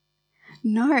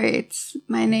No, it's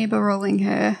my neighbour rolling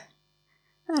her,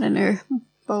 I don't know,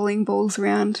 bowling balls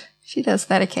around. She does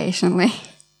that occasionally.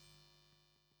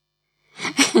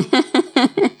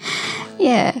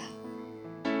 Yeah.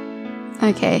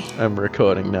 Okay. I'm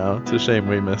recording now. It's a shame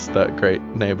we missed that great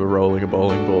neighbour rolling a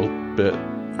bowling ball bit.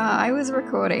 I was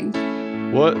recording.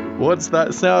 What's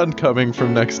that sound coming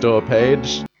from next door,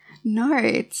 Paige? No,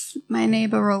 it's my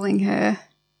neighbour rolling her,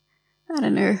 I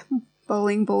don't know,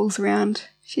 bowling balls around.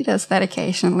 She does that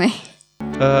occasionally.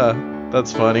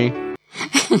 That's funny.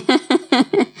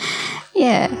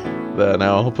 Yeah. There,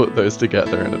 now I'll put those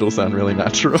together and it'll sound really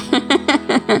natural.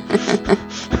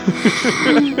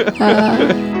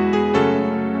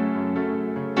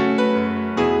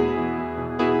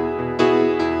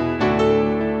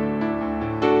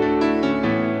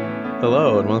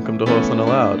 Hello and welcome to Horse and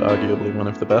Aloud, arguably one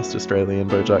of the best Australian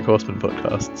BoJack Horseman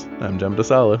podcasts. I'm Jem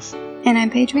DeSalis. And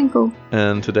I'm Paige Winkle.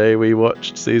 And today we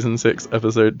watched Season 6,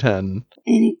 Episode 10.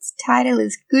 And its title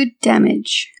is Good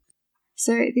Damage.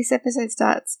 So this episode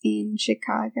starts in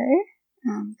Chicago.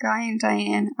 Guy and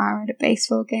Diane are at a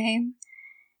baseball game.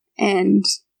 And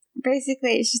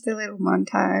basically it's just a little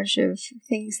montage of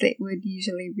things that would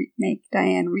usually make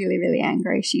Diane really, really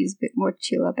angry. She's a bit more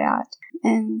chill about.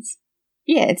 And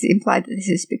yeah, it's implied that this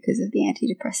is because of the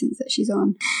antidepressants that she's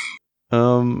on.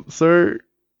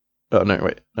 Oh no,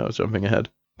 wait, I was jumping ahead.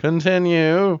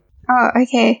 Continue. Oh,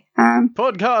 okay.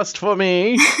 Podcast for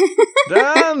me.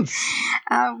 Dance.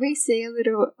 We see a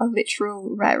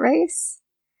literal rat race,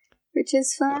 which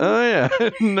is fun. Oh yeah,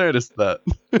 I noticed that.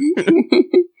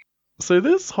 So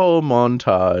this whole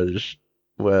montage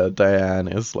where Diane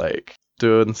is like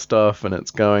doing stuff and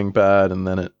it's going bad and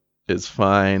then it is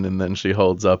fine and then she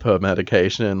holds up her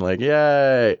medication like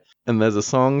yay, and there's a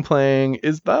song playing.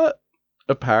 Is that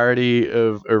a parody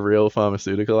of a real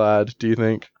pharmaceutical ad, do you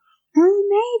think?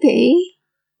 Oh, maybe.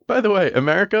 By the way,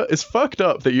 America is fucked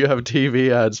up that you have TV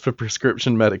ads for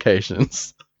prescription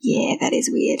medications. Yeah, that is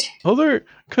weird. Although,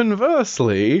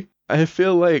 conversely, I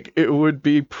feel like it would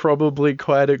be probably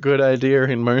quite a good idea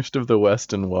in most of the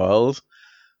Western world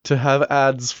to have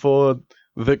ads for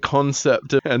the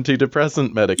concept of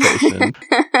antidepressant medication.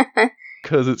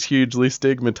 Because it's hugely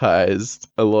stigmatized.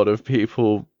 A lot of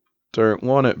people don't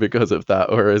want it because of that,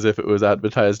 whereas if it was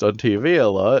advertised on TV a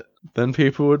lot, then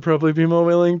people would probably be more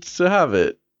willing to have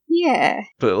it. Yeah.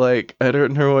 But, like, I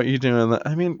don't know what you do in that.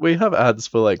 I mean, we have ads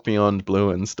for, like, Beyond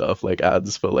Blue and stuff, like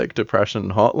ads for, like, depression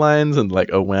hotlines and, like,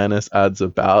 awareness ads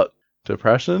about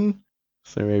depression.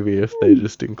 So maybe if they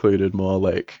just included more,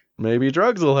 like, maybe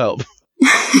drugs will help.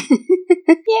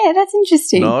 Yeah, that's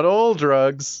interesting. Not all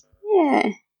drugs.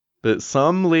 Yeah. But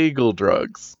some legal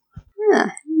drugs. Huh,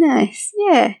 nice.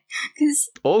 Yeah.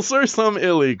 Also some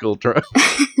illegal drugs.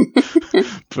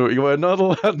 But we're not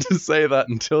allowed to say that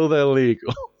until they're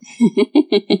legal.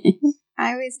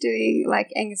 I was doing like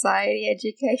anxiety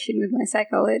education with my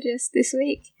psychologist this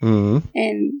week. Mm-hmm.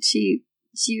 And she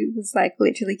was like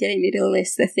literally getting me to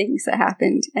list the things that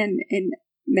happened, and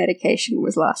medication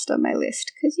was last on my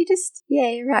list. Because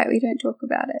you're right, we don't talk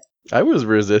about it. I was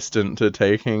resistant to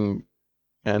taking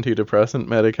antidepressant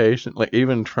medication, like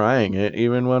even trying it,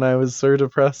 even when I was so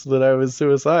depressed that I was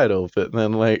suicidal. But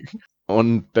then like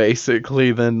on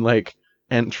basically then like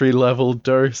entry-level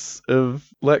dose of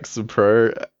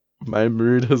Lexapro, my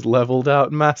mood has leveled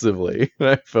out massively.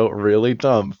 I felt really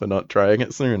dumb for not trying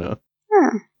it sooner.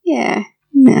 Huh, yeah,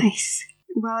 nice.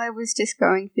 While I was just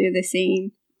going through the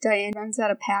scene, Diane runs out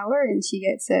of power and she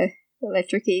gets a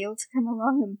electric eel to come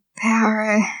along and power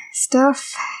her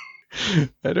stuff.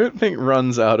 I don't think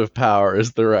runs out of power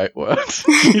is the right word.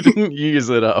 She didn't use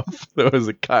it up. There was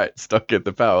a kite stuck in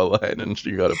the power line and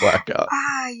she got a blackout.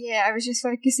 Yeah, I was just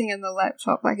focusing on the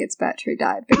laptop like its battery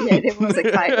died, but yeah, there was a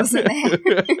kite, wasn't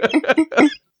there?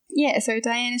 Yeah, so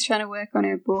Diane is trying to work on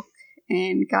her book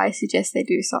and Guy suggests they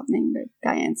do something, but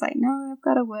Diane's like, no, I've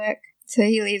got to work. So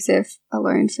he leaves her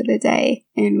alone for the day,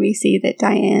 and we see that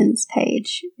Diane's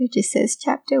page, it just says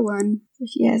chapter 1, so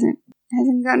she hasn't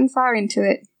gotten far into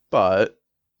it. But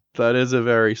that is a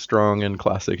very strong and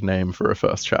classic name for a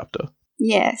first chapter.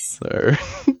 Yes. So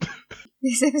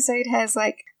this episode has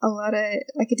like a lot of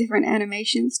like a different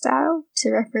animation style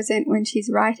to represent when she's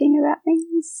writing about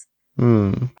things.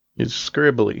 It's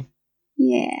scribbly.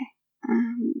 Yeah.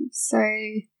 So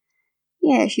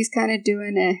yeah, she's kind of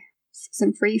doing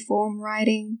some free form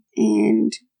writing,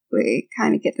 and we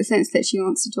kind of get the sense that she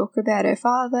wants to talk about her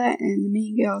father and the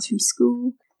mean girls from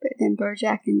school. But then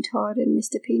BoJack and Todd and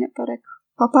Mr. Peanut Butter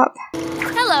pop up.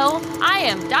 Hello, I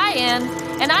am Diane,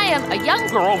 and I am a young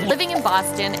girl living in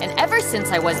Boston, and ever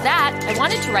since I was that, I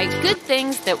wanted to write good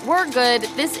things that were good.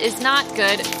 This is not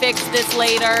good. Fix this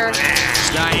later.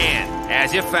 Diane,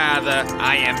 As your father,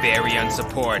 I am very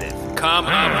unsupportive. Come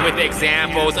up with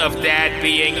examples of Dad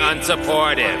being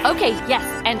unsupportive. Okay, yes,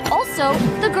 and also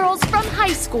the girls from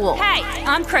high school. Hey,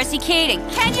 I'm Chrissy Keating.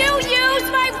 Can you use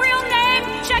my real name?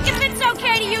 Check if it's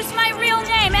okay to use my real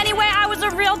name. Anyway, I was a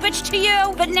real bitch to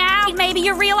you, but now maybe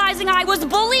you're realizing I was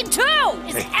bullied too.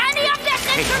 Is any of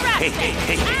this interesting?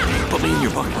 Hey, put me in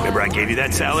your bucket. Remember I gave you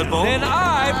that salad bowl? Then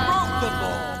I broke the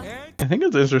ball. I think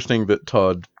it's interesting that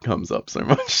Todd comes up so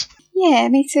much. Yeah,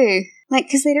 me too. Like,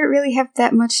 because they don't really have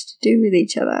that much to do with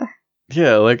each other.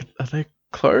 Yeah, like, are they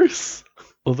close?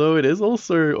 Although it is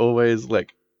also always,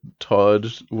 like, Todd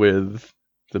with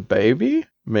the baby.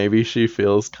 Maybe she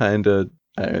feels kind of,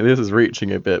 this is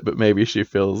reaching a bit, but maybe she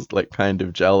feels, like, kind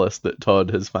of jealous that Todd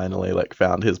has finally, like,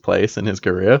 found his place in his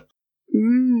career.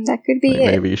 That could be Like, it.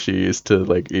 maybe she used to,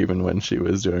 like, even when she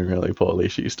was doing really poorly,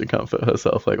 she used to comfort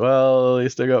herself, like, well, at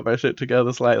least I got my shit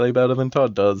together slightly better than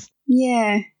Todd does.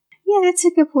 Yeah. Yeah, that's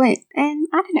a good point. And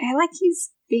I don't know, like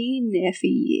he's been there for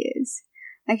years.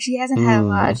 Like she hasn't had a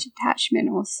large attachment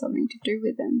or something to do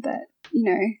with him, but, you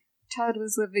know, Todd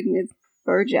was living with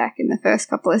Bojack in the first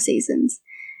couple of seasons.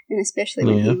 And especially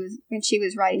when she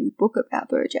was writing the book about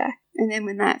Bojack. And then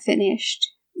when that finished,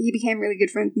 he became really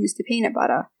good friends with Mr. Peanut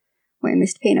Butter when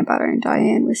Mr. Peanut Butter and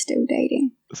Diane were still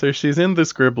dating. So she's in the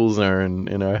scribble zone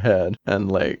in her head,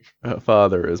 and, like, her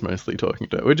father is mostly talking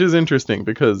to her, which is interesting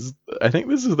because I think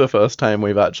this is the first time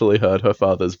we've actually heard her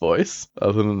father's voice.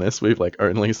 Other than this, we've, like,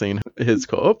 only seen his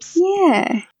corpse.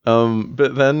 Yeah.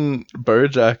 But then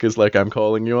Bojack is like, I'm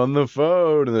calling you on the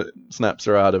phone, and it snaps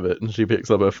her out of it, and she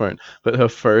picks up her phone. But her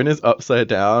phone is upside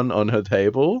down on her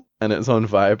table, and it's on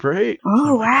vibrate.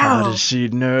 Oh, wow. How does she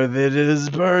know that it is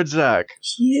Bojack?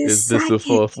 Is this a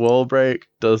fourth wall break?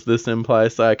 Does this imply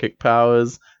psychic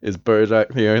powers? Is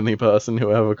Bojack the only person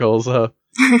who ever calls her?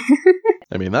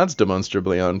 I mean, that's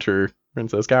demonstrably untrue.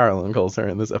 Princess Carolyn calls her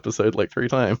in this episode like 3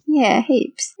 times. Yeah,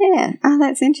 heaps. Yeah. Oh,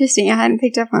 that's interesting. I hadn't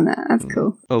picked up on that. That's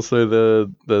cool.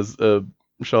 Also, there's a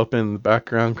shop in the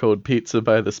background called Pizza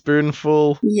by the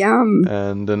Spoonful. Yum.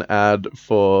 And an ad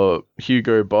for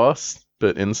Hugo Boss,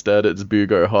 but instead it's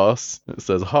Bugo Hoss. It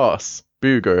says Hoss,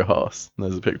 Bugo Hoss. And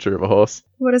there's a picture of a horse.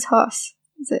 What is Hoss?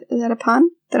 Is that a pun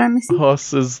that I'm missing?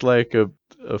 Hoss is like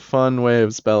a fun way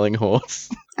of spelling horse.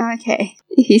 Okay,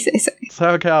 you say so. It's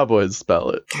how cowboys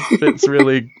spell it. Fits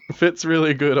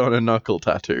really good on a knuckle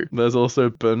tattoo. There's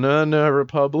also Banana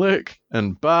Republic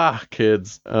and Bah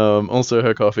Kids. Also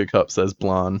her coffee cup says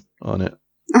Blan on it.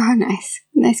 Oh, nice.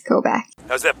 Nice callback.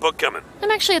 How's that book coming?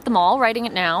 I'm actually at the mall writing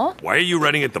it now. Why are you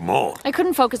writing at the mall? I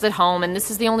couldn't focus at home, and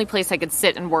this is the only place I could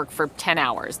sit and work for 10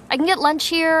 hours. I can get lunch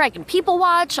here, I can people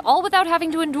watch, all without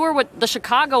having to endure what the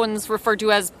Chicagoans refer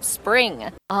to as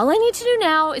spring. All I need to do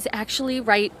now is actually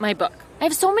write my book. I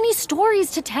have so many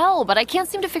stories to tell, but I can't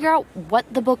seem to figure out what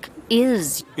the book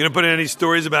is. You don't put any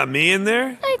stories about me in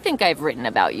there? I think I've written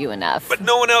about you enough. But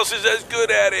no one else is as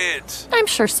good at it. I'm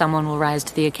sure someone will rise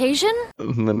to the occasion.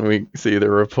 And then we see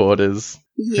the reporters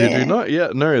who do Yeah. not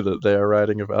yet know that they are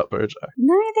writing about Bojack.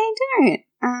 No, they don't.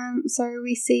 So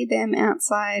we see them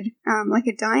outside, like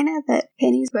a diner that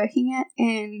Penny's working at,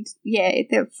 and yeah,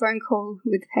 the phone call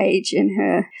with Paige and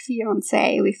her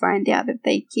fiance, we find out that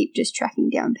they keep just tracking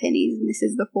down Penny's, and this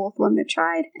is the 4th one they've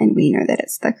tried, and we know that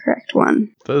it's the correct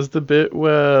one. There's the bit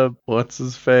where, what's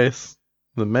his face?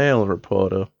 The male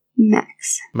reporter,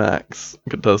 Max,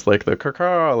 does like the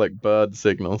caw like bird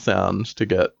signal sound to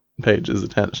get Paige's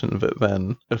attention, but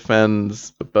then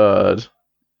offends a bird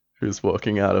who's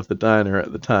walking out of the diner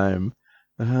at the time.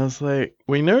 And I was like,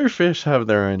 we know fish have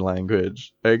their own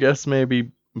language. I guess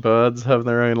maybe birds have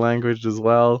their own language as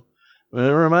well. And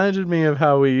it reminded me of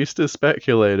how we used to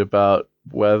speculate about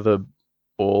whether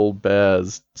all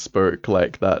bears spoke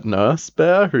like that nurse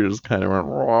bear who just kind of went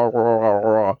rah, rah, rah,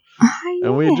 rah. Oh,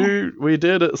 And we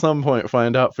did at some point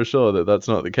find out for sure that that's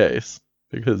not the case,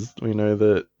 because we know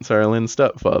that Sarah Lynn's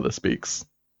stepfather speaks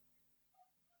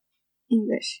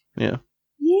English. Yeah.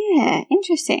 Yeah,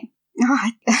 interesting.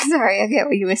 Oh, sorry, I get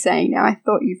what you were saying now. I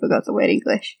thought you forgot the word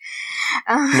English.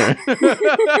 No.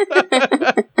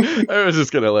 I was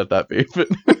just gonna let that be. But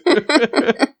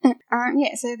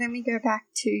yeah, so then we go back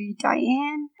to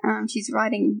Diane. She's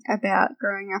writing about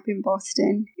growing up in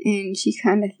Boston, and she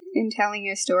kind of, in telling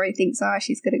her story, thinks,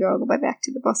 she's got to go all the way back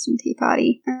to the Boston Tea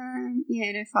Party. Yeah,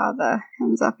 and her father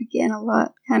comes up again a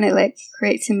lot, kind of like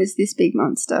creates him as this big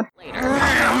monster.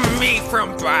 Me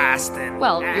from Boston.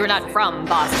 Well, you're not from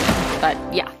Boston, but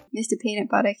yeah. Mr. Peanut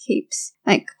Butter keeps,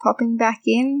 like, popping back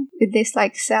in with this,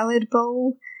 like, salad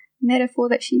bowl metaphor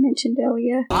that she mentioned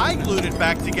earlier. I glued it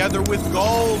back together with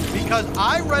gold because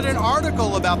I read an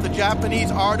article about the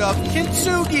Japanese art of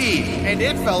kintsugi, and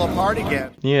it fell apart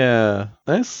again. Yeah,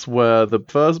 I swear the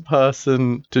first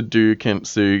person to do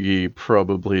kintsugi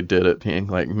probably did it being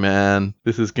like, man,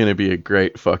 this is going to be a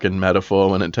great fucking metaphor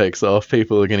when it takes off.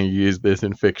 People are going to use this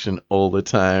in fiction all the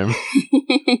time.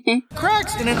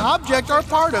 Cracks in an object are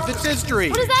part of its history.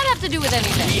 What does that have to do with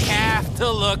anything? We have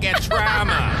to look at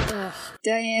trauma.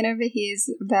 Diane overhears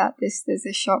about this. There's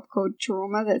a shop called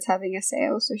Trauma that's having a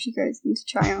sale, so she goes in to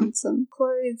try on some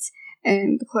clothes,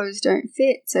 and the clothes don't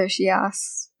fit, so she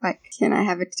asks, like, can I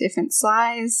have a different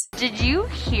size? Did you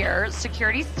hear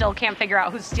security still can't figure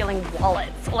out who's stealing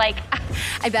wallets? Like,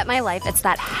 I bet my life it's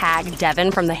that hag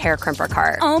Devin from the hair crimper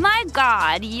cart. Oh my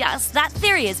god, yes, that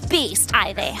theory is beast,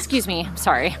 Ivy. Excuse me,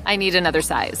 sorry. I need another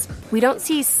size. We don't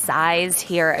see size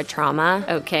here at Trauma.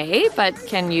 Okay, but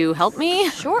can you help me?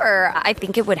 Sure, I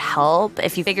think it would help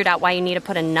if you figured out why you need to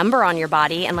put a number on your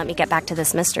body and let me get back to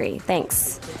this mystery.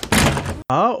 Thanks.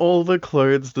 Are all the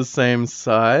clothes the same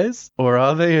size, or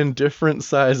are they in different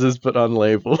sizes but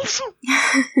unlabeled?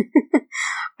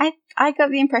 I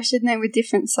got the impression they were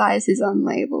different sizes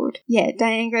unlabeled. Yeah,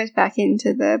 Diane goes back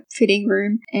into the fitting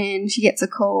room and she gets a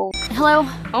call. Hello?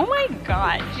 Oh my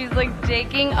god, she's like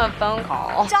taking a phone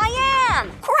call. Diane!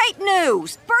 Great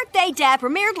news! Birthday Dad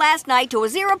premiered last night to a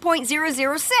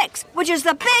 0.006, which is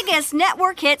the biggest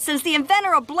network hit since the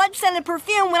inventor of blood-scented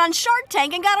perfume went on Shark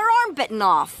Tank and got her arm bitten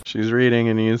off. She's reading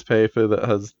a newspaper that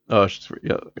has, a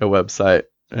website,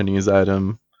 a news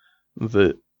item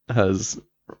that has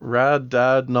Rad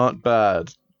Dad Not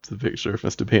Bad. It's a picture of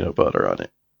Mr. Peanut Butter on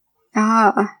it.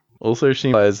 Ah. Also, she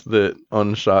implies that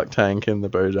on Shark Tank in the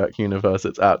BoJack universe,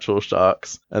 it's actual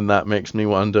sharks, and that makes me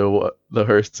wonder what the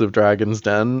hosts of Dragon's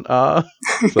Den are.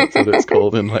 So that's what it's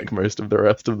called in like most of the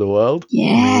rest of the world.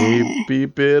 Yeah. Maybe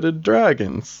bearded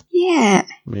dragons. Yeah.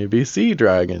 Maybe sea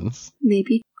dragons.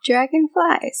 Maybe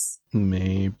dragonflies.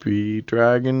 Maybe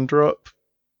drag and drop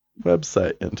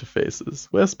website interfaces.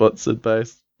 We're sponsored by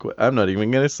I'm not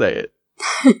even going to say it.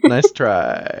 Nice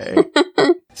try.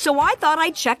 So I thought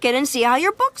I'd check in and see how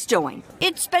your book's doing.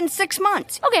 It's been 6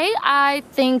 months. Okay, I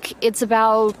think it's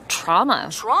about trauma.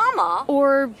 Trauma?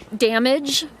 Or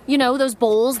damage. You know, those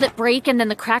bowls that break and then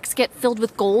the cracks get filled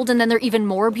with gold and then they're even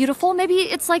more beautiful. Maybe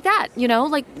it's like that, you know?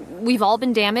 Like, we've all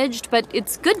been damaged, but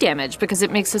it's good damage because it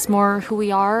makes us more who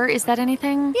we are. Is that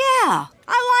anything? Yeah,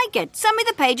 I like it. Send me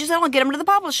the pages and I'll get them to the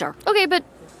publisher. Okay, but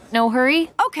no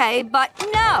hurry? Okay, but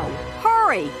no,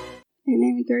 hurry. And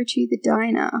then we go to the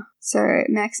diner. So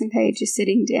Max and Paige are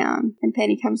sitting down, and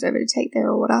Penny comes over to take their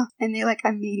order, and they like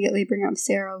immediately bring up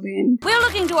Sarah Lynn. We're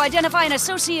looking to identify an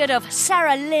associate of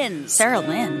Sarah Lynn's. Sarah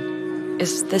Lynn?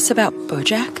 Is this about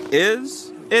BoJack?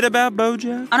 Is it about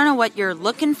BoJack? I don't know what you're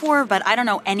looking for, but I don't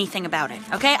know anything about it,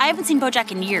 okay? I haven't seen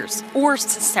BoJack in years, or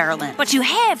Sarah Lynn. But you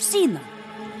have seen them.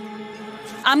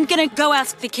 I'm gonna go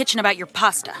ask the kitchen about your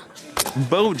pasta.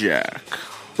 BoJack.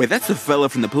 Wait, that's the fella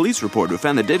from the police report who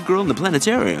found the dead girl in the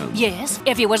planetarium. Yes,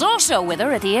 if he was also with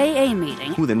her at the AA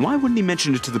meeting. Well, then why wouldn't he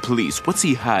mention it to the police? What's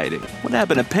he hiding? What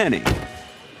happened to Penny?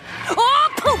 Oh,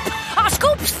 poop! Our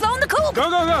scoop's thrown the coop! Go,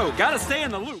 go, go! Gotta stay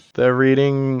in the loop. They're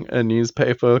reading a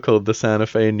newspaper called the Santa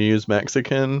Fe News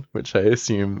Mexican, which I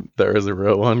assume there is a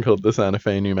real one called the Santa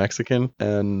Fe New Mexican,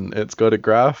 and it's got a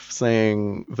graph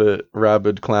saying that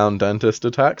rabid clown dentist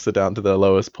attacks are down to their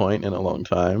lowest point in a long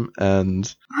time,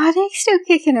 and... Are they still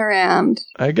kicking around?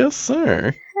 I guess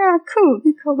so. Oh, cool.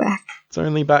 Good callback. It's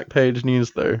only back page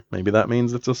news, though. Maybe that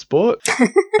means it's a sport.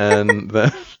 And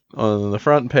then on the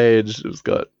front page, it's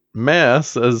got Mayor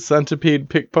says centipede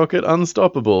pickpocket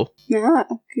unstoppable. Ah,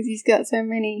 because he's got so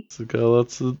many. It's got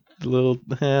lots of little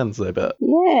hands, I bet.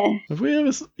 Yeah. Have we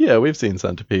ever... Yeah, we've seen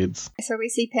centipedes. So we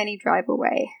see Penny drive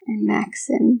away, and Max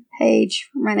and Paige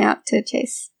run out to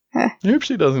chase her. I hope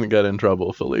she doesn't get in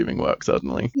trouble for leaving work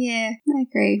suddenly. Yeah, I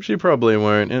agree. She probably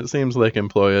won't. It seems like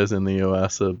employers in the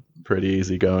US are pretty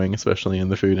easygoing, especially in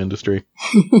the food industry.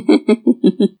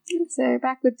 So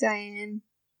back with Diane.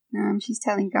 She's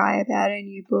telling Guy about her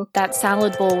new book. That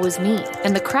salad bowl was me,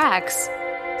 and the cracks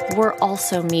were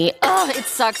also me. Ugh, it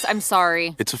sucks. I'm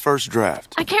sorry. It's a first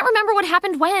draft. I can't remember what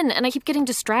happened when, and I keep getting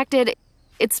distracted.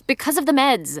 It's because of the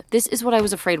meds. This is what I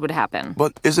was afraid would happen.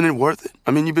 But isn't it worth it?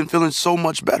 I mean, you've been feeling so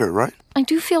much better, right? I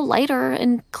do feel lighter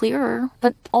and clearer,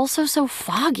 but also so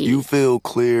foggy. You feel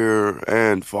clear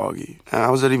and foggy.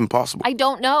 How is that even possible? I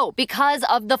don't know, because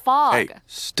of the fog. Hey,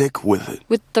 stick with it.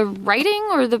 With the writing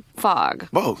or the fog?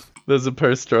 Both. There's a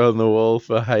poster on the wall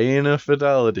for hyena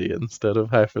fidelity instead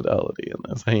of high fidelity, and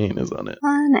there's hyenas on it.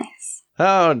 Oh, nice.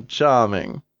 How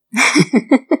charming.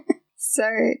 So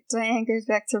Diane goes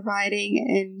back to writing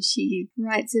and she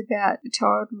writes about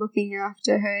Todd looking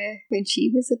after her when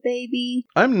she was a baby.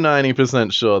 I'm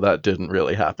 90% sure that didn't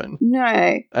really happen.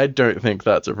 No. I don't think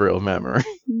that's a real memory.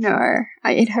 No.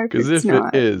 I'd hope it's Because if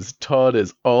not. it is, Todd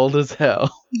is old as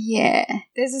hell. Yeah.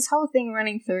 There's this whole thing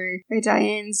running through where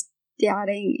Diane's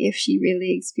doubting if she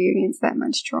really experienced that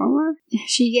much trauma.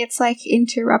 She gets,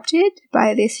 interrupted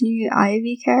by this new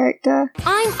Ivy character.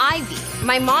 I'm Ivy.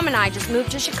 My mom and I just moved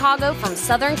to Chicago from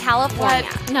Southern California.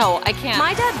 What? No, I can't.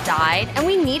 My dad died, and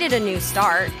we needed a new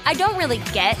start. I don't really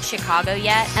get Chicago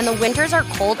yet, and the winters are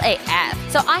cold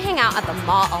AF, so I hang out at the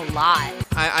mall a lot.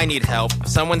 I need help.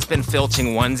 Someone's been filching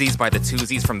onesies by the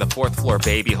twosies from the 4th floor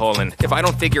baby hole, and if I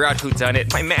don't figure out who done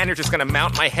it, my manager's gonna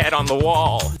mount my head on the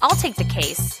wall. I'll take the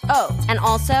case. Oh, and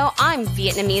also, I'm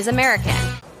Vietnamese American.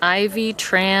 Ivy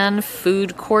Tran,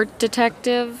 food court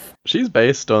detective. She's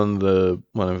based on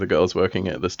one of the girls working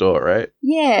at the store, right?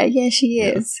 Yeah, she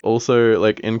is. Also,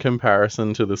 in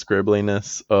comparison to the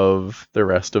scribbliness of the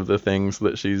rest of the things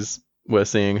that we're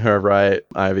seeing her write,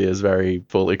 Ivy is very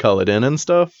fully colored in and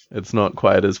stuff. It's not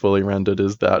quite as fully rendered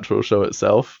as the actual show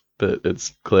itself, but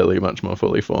it's clearly much more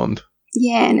fully formed.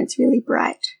 Yeah, and it's really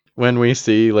bright. When we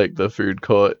see the food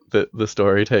court that the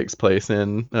story takes place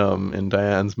in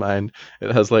Diane's mind,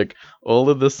 it has all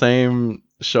of the same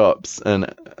shops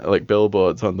and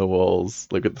billboards on the walls,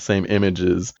 with the same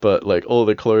images, but all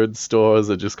the clothes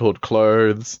stores are just called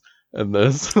Clothes. And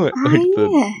there's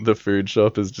the food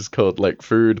shop is just called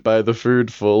Food by the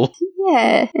Foodful.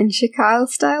 Yeah, and Chicago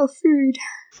style food.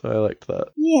 So I liked that.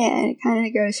 Yeah, and it kind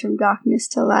of goes from darkness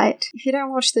to light. If you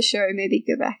don't watch the show, maybe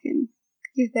go back and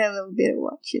give that a little bit of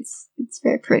watch. It's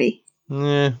very pretty.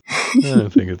 Yeah, I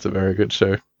don't think it's a very good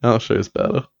show. Our show's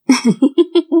better.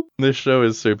 This show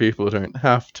is so people don't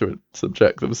have to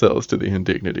subject themselves to the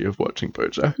indignity of watching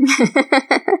BoJack.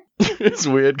 It's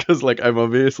weird because, I'm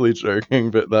obviously joking,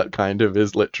 but that kind of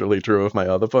is literally true of my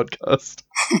other podcast.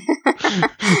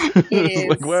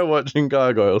 It's we're watching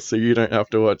Gargoyles, so you don't have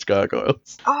to watch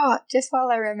Gargoyles. Oh, just while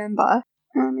I remember,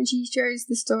 and she shows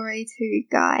the story to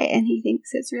Guy, and he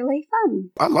thinks it's really fun.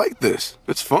 I like this.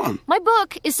 It's fun. My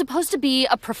book is supposed to be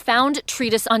a profound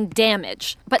treatise on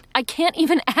damage, but I can't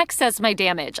even access my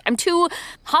damage. I'm too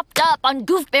hopped up on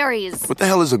goofberries. What the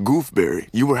hell is a goofberry?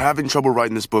 You were having trouble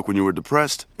writing this book when you were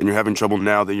depressed, and you're having trouble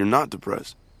now that you're not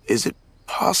depressed. Is it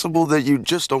possible that you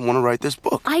just don't want to write this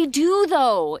book? I do,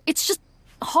 though. It's just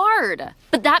hard.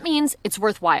 But that means it's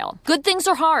worthwhile. Good things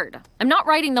are hard. I'm not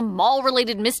writing the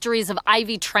mall-related mysteries of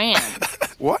Ivy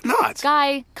Tran. Why not?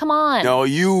 Guy, come on. No,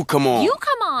 you come on. You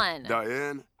come on.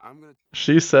 Diane, I'm gonna...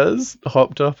 She says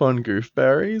hopped up on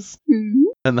goofberries. Mm-hmm.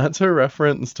 And that's her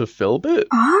reference to Philbit.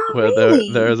 Oh, where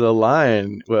really? there's a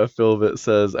line where Philbit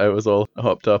says, I was all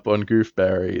hopped up on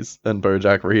goofberries. And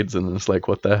BoJack reads and it's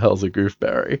what the hell's a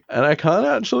goofberry? And I can't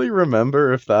actually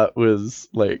remember if that was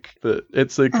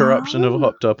it's a corruption of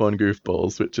hopped up on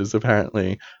goofballs, which is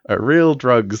apparently a real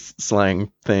drugs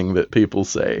slang thing that people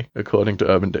say, according to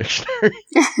Urban Dictionary.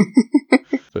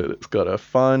 But it's got a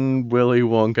fun Willy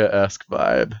Wonka-esque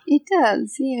vibe. It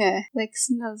does, yeah. Like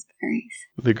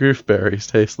snuzzberries. The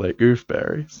goofberries taste like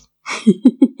goofberries.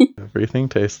 Everything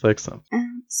tastes like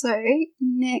something. So,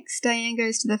 next, Diane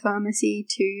goes to the pharmacy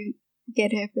to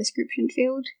get her prescription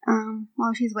filled.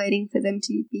 While she's waiting for them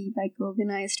to be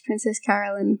organized, Princess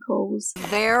Carolyn calls.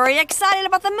 Very excited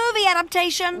about the movie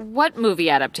adaptation. What movie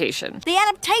adaptation? The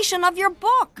adaptation of your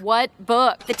book. What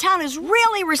book? The town has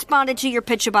really responded to your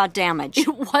pitch about damage.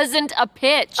 It wasn't a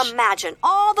pitch. Imagine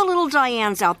all the little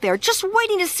Dianes out there just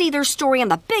waiting to see their story on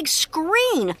the big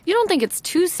screen. You don't think it's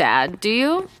too sad, do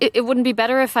you? It wouldn't be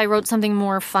better if I wrote something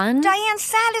more fun? Diane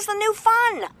sad is the new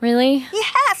fun. Really?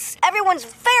 Yes. Everyone's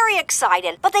very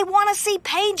excited, but they want to see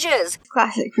pages.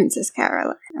 Classic Princess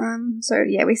Caroline. So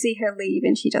yeah, we see her leave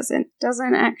and she doesn't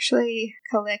actually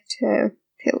collect her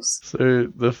pills.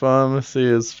 So the pharmacy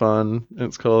is fun.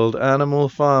 It's called Animal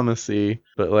Pharmacy,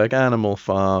 but like Animal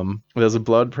Farm. There's a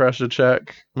blood pressure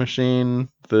check machine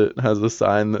that has a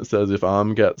sign that says if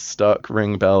arm gets stuck,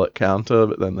 ring bell at counter,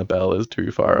 but then the bell is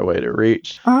too far away to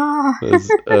reach. There's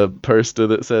a poster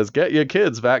that says get your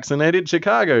kids vaccinated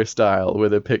Chicago style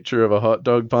with a picture of a hot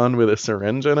dog bun with a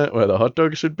syringe in it where the hot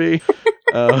dog should be.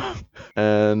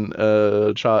 And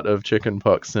a chart of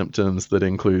chickenpox symptoms that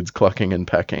includes clucking and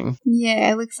pecking.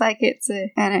 Yeah, it looks like it's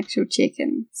an actual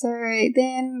chicken. So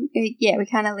then, we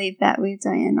kind of leave that with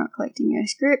Diane not collecting her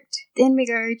script. Then we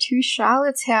go to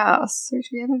Charlotte's house, which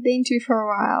we haven't been to for a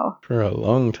while. For a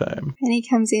long time. Penny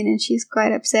comes in and she's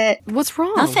quite upset. What's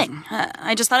wrong? Nothing.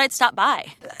 I just thought I'd stop by.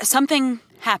 Something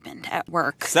happened at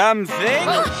work. Something?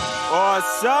 Or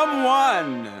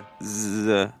someone.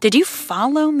 Did you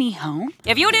follow me home?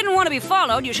 If you didn't want to be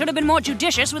followed, you should have been more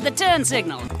judicious with the turn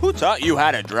signal. Who taught you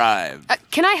how to drive?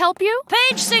 Can I help you?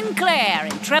 Paige Sinclair,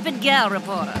 intrepid gal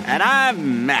reporter. And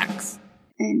I'm Max.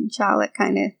 And Charlotte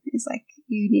kind of is like,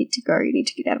 you need to go, you need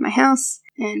to get out of my house.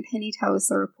 And Penny tells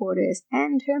the reporters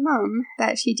and her mum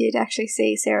that she did actually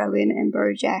see Sarah Lynn and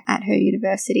Bojack at her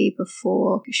university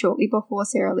shortly before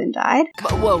Sarah Lynn died.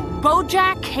 Whoa,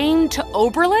 Bojack came to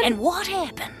Oberlin? And what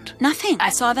happened? Nothing. I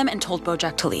saw them and told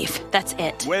Bojack to leave. That's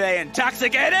it. Were they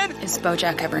intoxicated? Is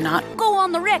Bojack ever not? Go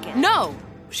on the record. No,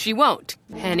 she won't,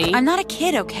 Penny. I'm not a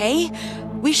kid, okay?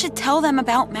 We should tell them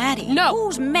about Maddie. No.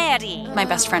 Who's Maddie? My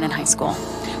best friend in high school.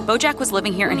 Bojack was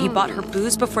living here and he bought her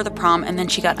booze before the prom and then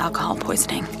she got alcohol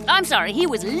poisoning. I'm sorry, he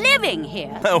was living here.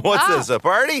 What's this, a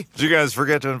party? Did you guys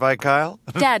forget to invite Kyle?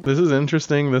 Dad. This is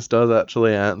interesting. This does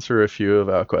actually answer a few of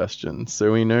our questions.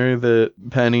 So we know that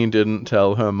Penny didn't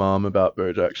tell her mom about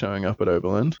Bojack showing up at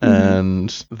Oberlin. And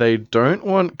they don't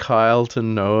want Kyle to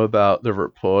know about the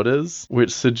reporters,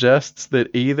 which suggests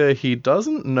that either he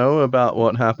doesn't know about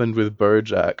what happened with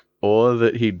Bojack or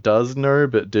that he does know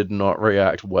but did not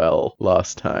react well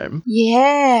last time.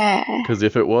 Yeah. Because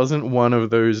if it wasn't one of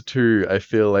those two, I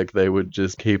feel like they would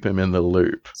just keep him in the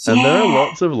loop. Yeah. And there are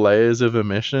lots of layers of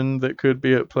omission that could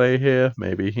be at play here.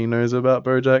 Maybe he knows about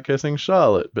Bojack kissing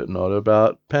Charlotte, but not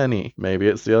about Penny. Maybe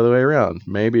it's the other way around.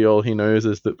 Maybe all he knows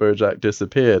is that Bojack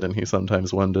disappeared and he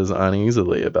sometimes wonders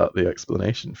uneasily about the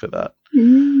explanation for that.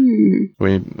 We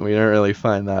don't really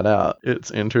find that out.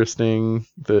 It's interesting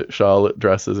that Charlotte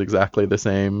dresses exactly the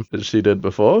same as she did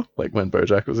before. Like when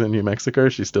Bojack was in New Mexico,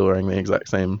 she's still wearing the exact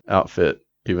same outfit,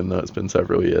 even though it's been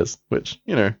several years, which,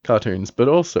 cartoons. But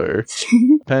also,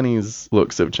 Penny's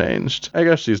looks have changed. I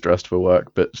guess she's dressed for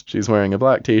work, but she's wearing a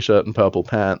black t-shirt and purple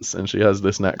pants, and she has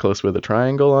this necklace with a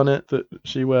triangle on it that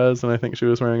she wears, and I think she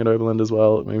was wearing at Oberlin as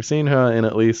well. We've seen her in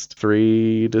at least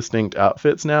 3 distinct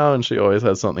outfits now, and she always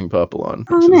has something purple on.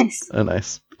 Oh, nice. A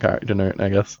nice character note, I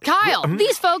guess. Kyle,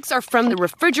 these folks are from the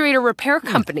refrigerator repair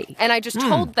company, and I just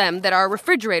told them that our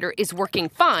refrigerator is working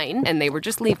fine, and they were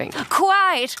just leaving.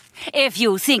 Quite. If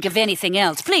you think of anything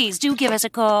else, please do give us a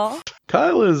call.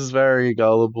 Kyle is very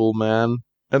gullible, man.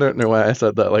 I don't know why I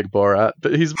said that like Borat,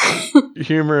 but he's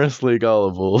humorously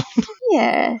gullible.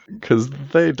 Yeah. Because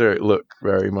they don't look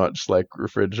very much like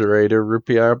refrigerator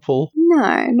repair people.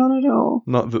 No, not at all.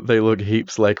 Not that they look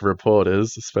heaps like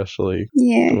reporters, especially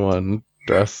the one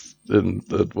dressed in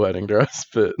the wedding dress,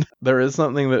 but there is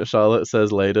something that Charlotte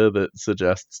says later that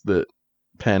suggests that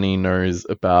Penny knows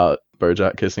about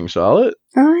Bojack kissing Charlotte.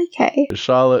 Oh, okay.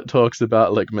 Charlotte talks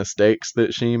about mistakes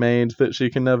that she made that she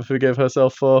can never forgive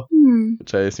herself for,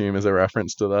 which I assume is a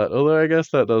reference to that, although I guess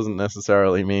that doesn't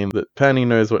necessarily mean that Penny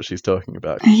knows what she's talking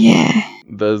about. Yeah.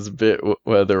 There's a bit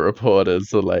where the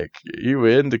reporters are like, you were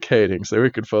indicating so we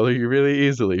could follow you really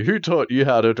easily. Who taught you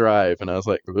how to drive? And I was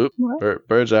like, oop,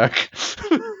 Bojack.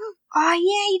 Oh, yeah,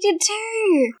 you did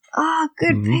too. Oh,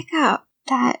 good pickup.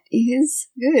 That is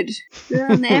good.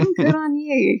 Good on them, good on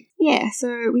you. Yeah,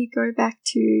 so we go back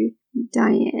to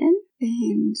Diane,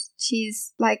 and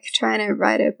she's trying to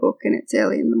write her book, and it's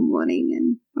early in the morning,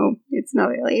 and it's not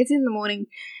early, it's in the morning,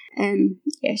 and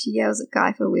she yells at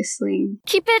Guy for whistling.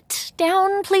 Keep it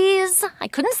down, please. I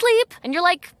couldn't sleep, and you're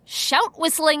shout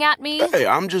whistling at me. Hey,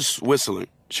 I'm just whistling,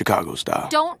 Chicago style.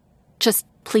 Don't. Just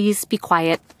please be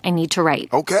quiet. I need to write.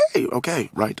 Okay,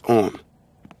 right on.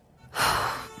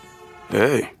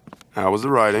 Hey, how was the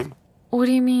writing? What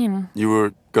do you mean? You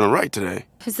were gonna write today.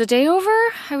 Is the day over?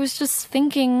 I was just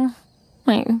thinking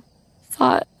my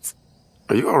thoughts.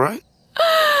 Are you all right?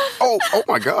 oh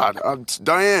my God,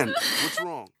 Diane, what's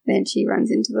wrong? Then she runs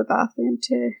into the bathroom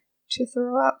to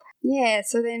throw up. Yeah,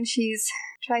 so then she's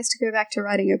tries to go back to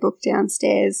writing her book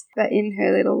downstairs, but in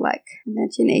her little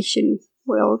imagination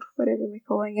world, whatever we're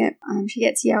calling it, she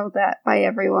gets yelled at by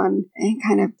everyone and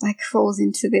kind of falls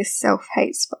into this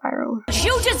self-hate spiral.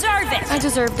 You deserve it! I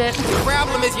deserved it. The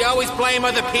problem is you always blame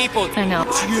other people. I know.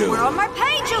 We're on my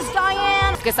pages,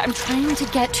 Diane! Because I'm trying to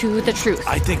get to the truth.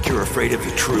 I think you're afraid of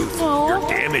the truth. No. Your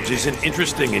damage isn't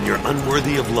interesting and you're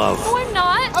unworthy of love. No, I'm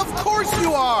not. Of course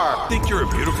you are! Think you're a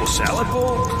beautiful salad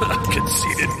bowl?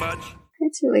 Conceited much?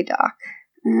 It's really dark.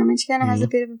 And she kind of has a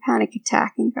bit of a panic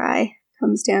attack, and Guy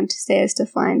comes downstairs to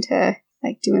find her,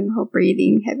 doing the whole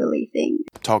breathing heavily thing.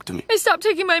 Talk to me. I stopped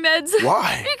taking my meds.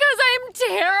 Why? Because I'm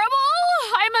terrible.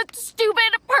 I'm a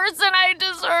stupid person. I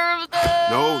deserve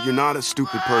this. No, you're not a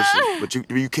stupid person, but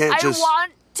you can't just... I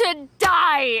want to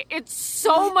die. It's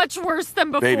so much worse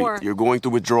than before. Baby, you're going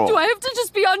through withdrawal. Do I have to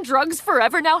just be on drugs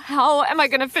forever now? How am I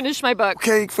going to finish my book?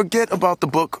 Okay, forget about the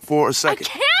book for a second.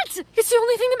 I can't. It's the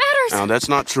only thing that matters. Now, that's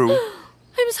not true.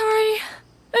 I'm sorry.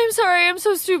 I'm sorry. I'm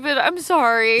so stupid. I'm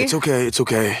sorry. It's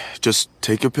okay. Just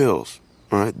take your pills.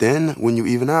 All right, then when you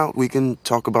even out, we can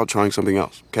talk about trying something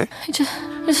else, okay? I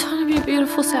just want to be a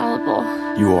beautiful salad bowl.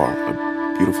 You are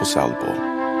a beautiful salad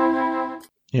bowl.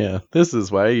 Yeah, this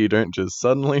is why you don't just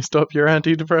suddenly stop your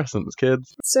antidepressants,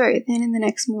 kids. So then in the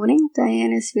next morning,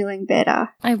 Diane is feeling better.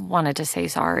 I wanted to say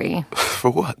sorry.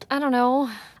 For what? I don't know.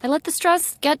 I let the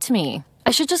stress get to me.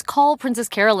 I should just call Princess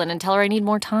Carolyn and tell her I need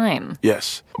more time.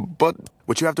 Yes, but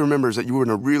what you have to remember is that you were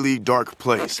in a really dark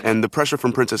place, and the pressure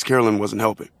from Princess Carolyn wasn't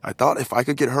helping. I thought if I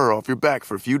could get her off your back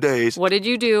for a few days... What did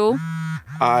you do?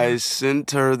 I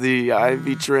sent her the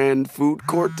Ivy Tran food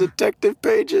court detective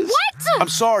pages. What? I'm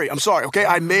sorry, okay?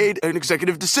 I made an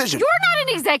executive decision. You're not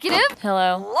an executive.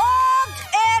 Hello? Loved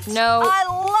it! No. I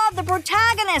love the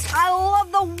protagonist. I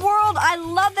love the world. I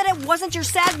love that it wasn't your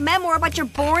sad memoir about your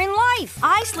boring life.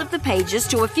 I slipped the pages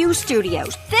to a few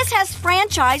studios. This has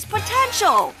franchise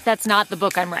potential. That's not the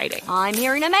book I'm writing. I'm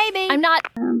hearing a maybe. I'm not.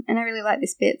 And I really like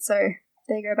this bit, so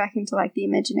they go back into like the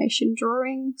imagination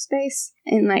drawing space,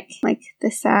 and like the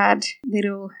sad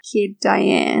little kid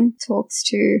Diane talks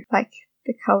to like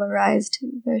the colorized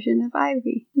version of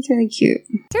Ivy. It's really cute.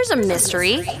 Here's a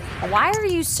mystery. Why are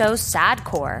you so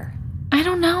sadcore? I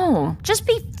don't know. Just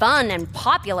be fun and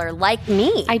popular like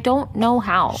me. I don't know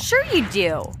how. Sure you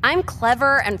do. I'm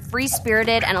clever and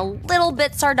free-spirited and a little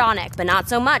bit sardonic, but not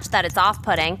so much that it's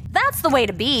off-putting. That's the way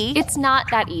to be. It's not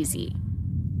that easy.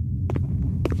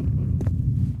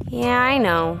 Yeah, I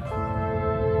know.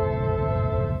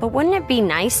 But wouldn't it be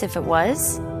nice if it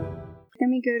was? Then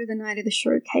we go to the night of the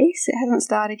showcase. It hasn't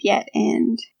started yet,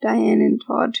 and Diane and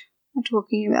Todd are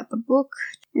talking about the book,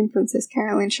 and Princess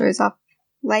Carolyn shows up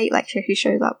late, like she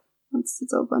shows up once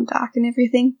it's all gone dark and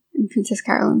everything. And Princess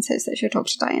Carolyn says that she'll talk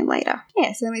to Diane later.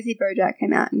 Yeah, so then we see BoJack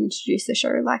come out and introduce the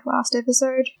show like last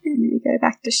episode. And then we go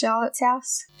back to Charlotte's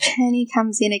house. Penny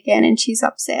comes in again and she's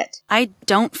upset. I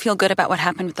don't feel good about what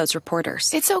happened with those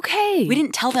reporters. It's okay. We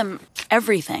didn't tell them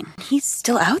everything. He's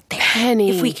still out there.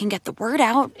 Penny. If we can get the word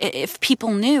out, if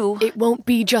people knew. It won't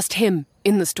be just him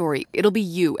in the story. It'll be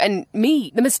you and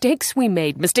me. The mistakes we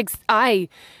made, mistakes I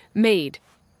made,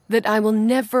 that I will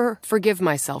never forgive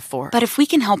myself for. But if we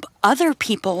can help other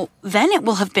people, then it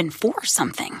will have been for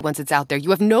something. Once it's out there,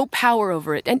 you have no power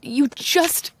over it, and you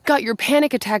just got your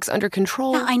panic attacks under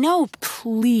control. Yeah, I know.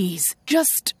 Please,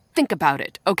 just think about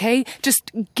it, okay? Just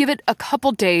give it a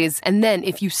couple days, and then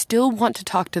if you still want to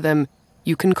talk to them,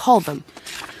 you can call them.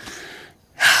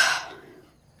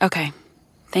 Okay,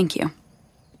 thank you.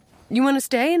 You want to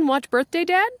stay and watch Birthday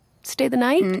Dad? Stay the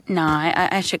night? No,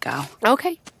 I should go.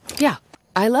 Okay, yeah.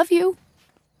 I love you.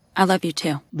 I love you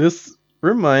too. This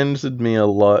reminded me a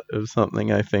lot of something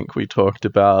I think we talked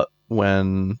about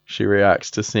when she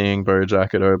reacts to seeing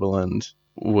BoJack at Oberland,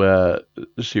 where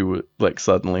she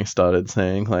suddenly started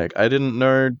saying I didn't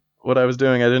know what I was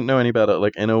doing. I didn't know any better.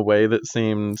 In a way that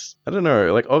seemed, I don't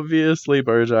know, obviously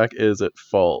BoJack is at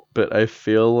fault, but I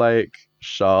feel like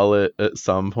Charlotte at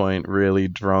some point really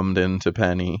drummed into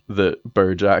Penny that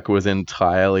BoJack was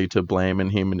entirely to blame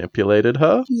and he manipulated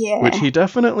her. Yeah. Which he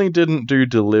definitely didn't do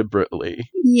deliberately.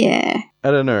 Yeah.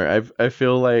 I don't know. I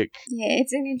feel like... Yeah,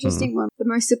 it's an interesting one. The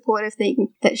most supportive thing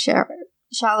that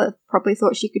Charlotte probably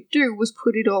thought she could do was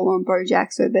put it all on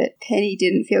BoJack so that Penny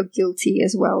didn't feel guilty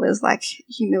as well as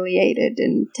humiliated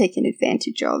and taken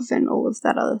advantage of and all of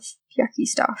that other yucky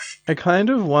stuff. I kind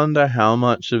of wonder how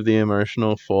much of the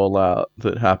emotional fallout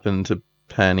that happened to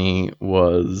Penny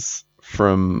was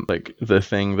from the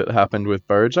thing that happened with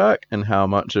BoJack and how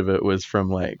much of it was from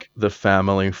the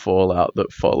family fallout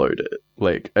that followed it.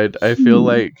 I feel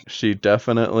like she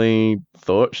definitely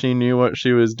thought she knew what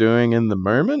she was doing in the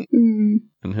moment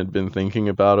and had been thinking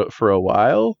about it for a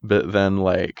while, but then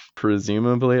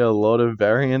presumably a lot of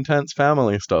very intense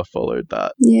family stuff followed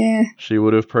that. Yeah. She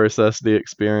would have processed the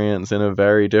experience in a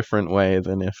very different way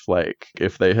than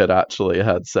if they had actually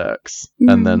had sex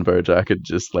and then BoJack had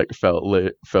just felt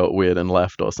weird and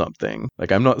left or something.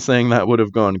 I'm not saying that would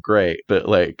have gone great, but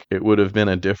it would have been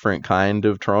a different kind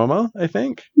of trauma, I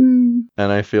think.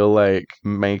 And I feel like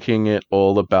making it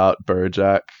all about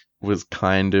BoJack was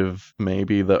kind of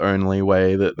maybe the only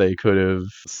way that they could have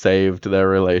saved their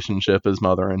relationship as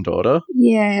mother and daughter.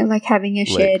 Yeah, having a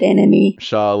shared enemy.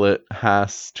 Charlotte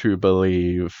has to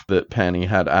believe that Penny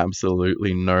had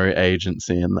absolutely no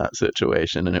agency in that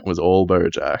situation and it was all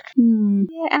BoJack.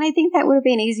 Yeah, and I think that would have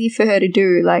been easy for her to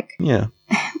do, Yeah.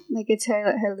 It's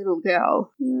her little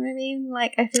girl. You know what I mean?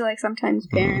 I feel like sometimes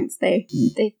parents, they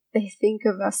think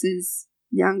of us as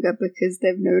younger because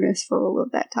they've known us for all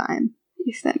of that time,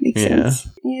 if that makes sense.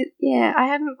 Yeah, I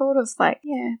hadn't thought of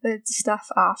the stuff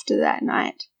after that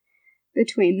night.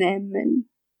 between them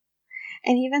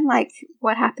and even, like,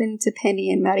 what happened to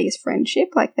Penny and Maddie's friendship.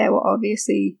 Like, they were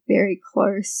obviously very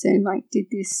close and, like, did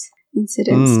this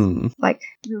incident, like,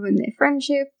 ruin their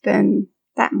friendship, and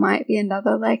that might be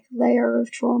another, like, layer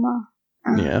of trauma.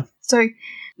 Yeah. So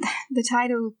the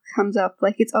title comes up,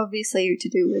 like, it's obviously to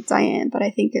do with Diane, but I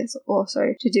think it's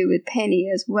also to do with Penny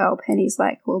as well. Penny's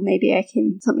like, well, maybe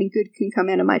something good can come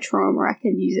out of my trauma, or I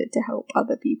can use it to help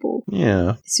other people.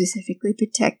 Yeah. Specifically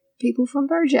protect people from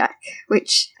BoJack,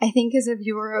 which I think as a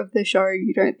viewer of the show,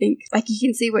 you don't think, like, you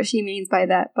can see what she means by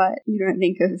that, but you don't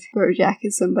think of BoJack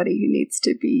as somebody who needs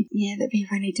to be, that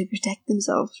people need to protect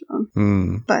themselves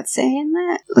from. But saying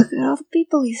that, look at all the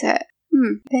people he said.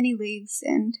 Penny leaves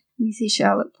and we see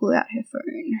Charlotte pull out her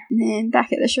phone. And then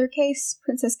back at the showcase,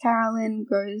 Princess Carolyn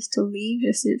goes to leave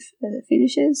just as it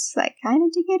finishes, like, kind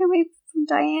of to get away from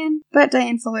Diane. But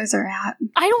Diane follows her out.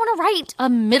 I don't want to write a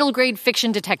middle grade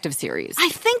fiction detective series. I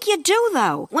think you do,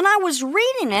 though. When I was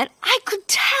reading it, I could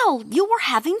tell you were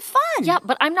having fun. Yeah,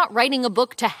 but I'm not writing a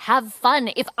book to have fun.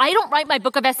 If I don't write my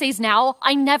book of essays now,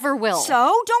 I never will. So,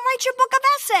 don't write your book of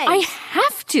essays. I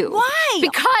have to. Why?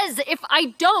 Because if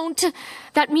I don't,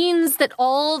 that means that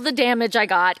all the damage I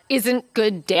got isn't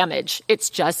good damage. It's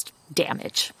just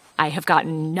damage. I have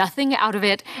gotten nothing out of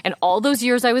it, and all those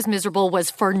years I was miserable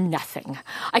was for nothing.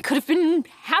 I could have been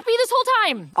happy this whole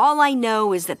time. All I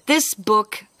know is that this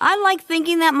book, I like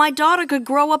thinking that my daughter could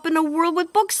grow up in a world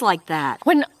with books like that.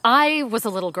 When I was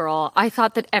a little girl, I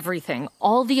thought that everything,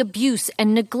 all the abuse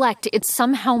and neglect, it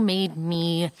somehow made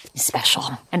me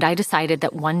special. And I decided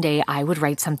that one day I would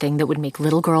write something that would make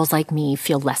little girls like me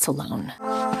feel less alone.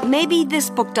 Maybe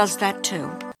this book does that too.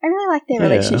 I really like their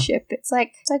relationship. It's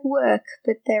like work,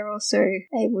 but they're also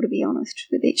able to be honest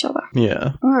with each other.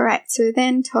 Yeah. Alright, so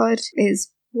then Todd is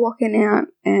walking out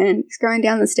and he's going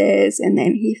down the stairs, and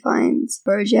then he finds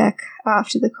BoJack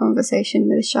after the conversation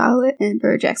with Charlotte, and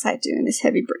BoJack's like doing this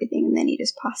heavy breathing, and then he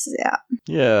just passes out.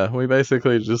 Yeah, we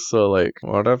basically just saw, like,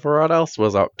 what everyone else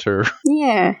was up to.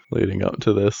 Yeah. Leading up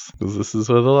to this, because this is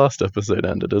where the last episode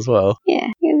ended as well. Yeah,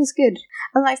 it was good.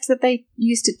 I liked that they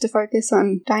used it to focus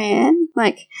on Diane.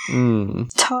 Like,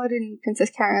 Todd and Princess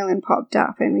Carolyn popped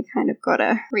up, and we kind of got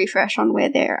a refresh on where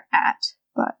they're at,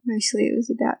 but mostly it was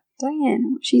about Diane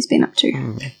and what she's been up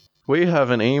to. We have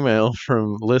an email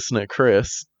from listener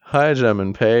Chris. Hi, Jem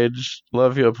and Paige.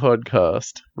 Love your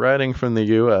podcast. Writing from the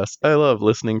US, I love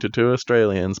listening to two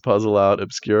Australians puzzle out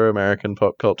obscure American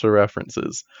pop culture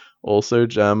references. Also,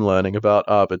 Jem learning about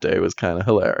Arbor Day was kind of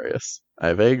hilarious.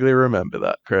 I vaguely remember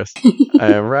that, Chris.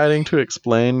 I am writing to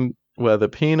explain whether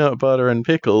peanut butter and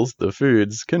pickles, the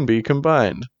foods, can be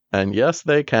combined. And yes,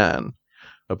 they can.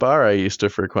 A bar I used to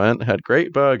frequent had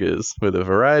great burgers with a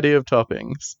variety of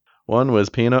toppings. One was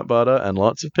peanut butter and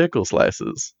lots of pickle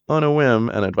slices. On a whim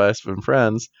and advice from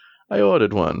friends, I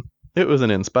ordered one. It was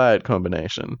an inspired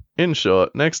combination. In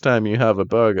short, next time you have a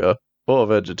burger, or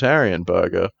vegetarian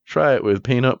burger, try it with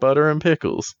peanut butter and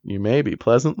pickles. You may be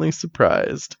pleasantly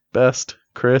surprised. Best,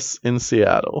 Chris in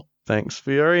Seattle. Thanks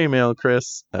for your email,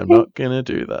 Chris. I'm not gonna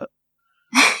do that.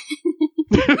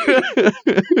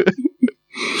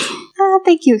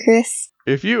 Thank you, Chris.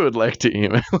 If you would like to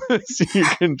email us, you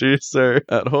can do so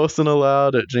at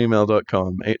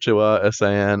horseandaloud@gmail.com,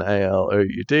 HORSANALOUD.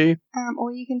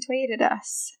 Or you can tweet at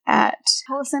us at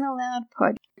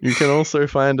horseandaloudpod. You can also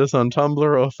find us on Tumblr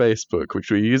or Facebook,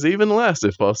 which we use even less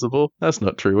if possible. That's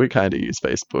not true, we kind of use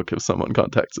Facebook if someone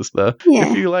contacts us there.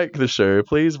 Yeah. If you like the show,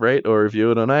 please rate or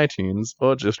review it on iTunes,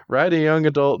 or just write a young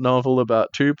adult novel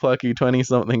about two plucky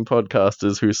 20-something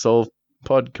podcasters who solve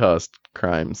podcast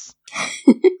crimes.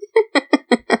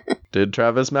 Did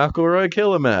Travis McElroy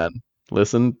kill a man?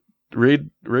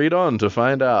 Read on to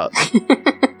find out.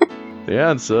 The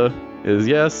answer is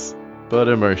yes, but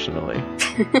emotionally.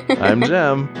 I'm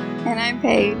Jem. And I'm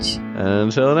Paige. And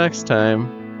until next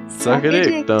time, suck a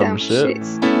dick, dumb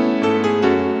shits.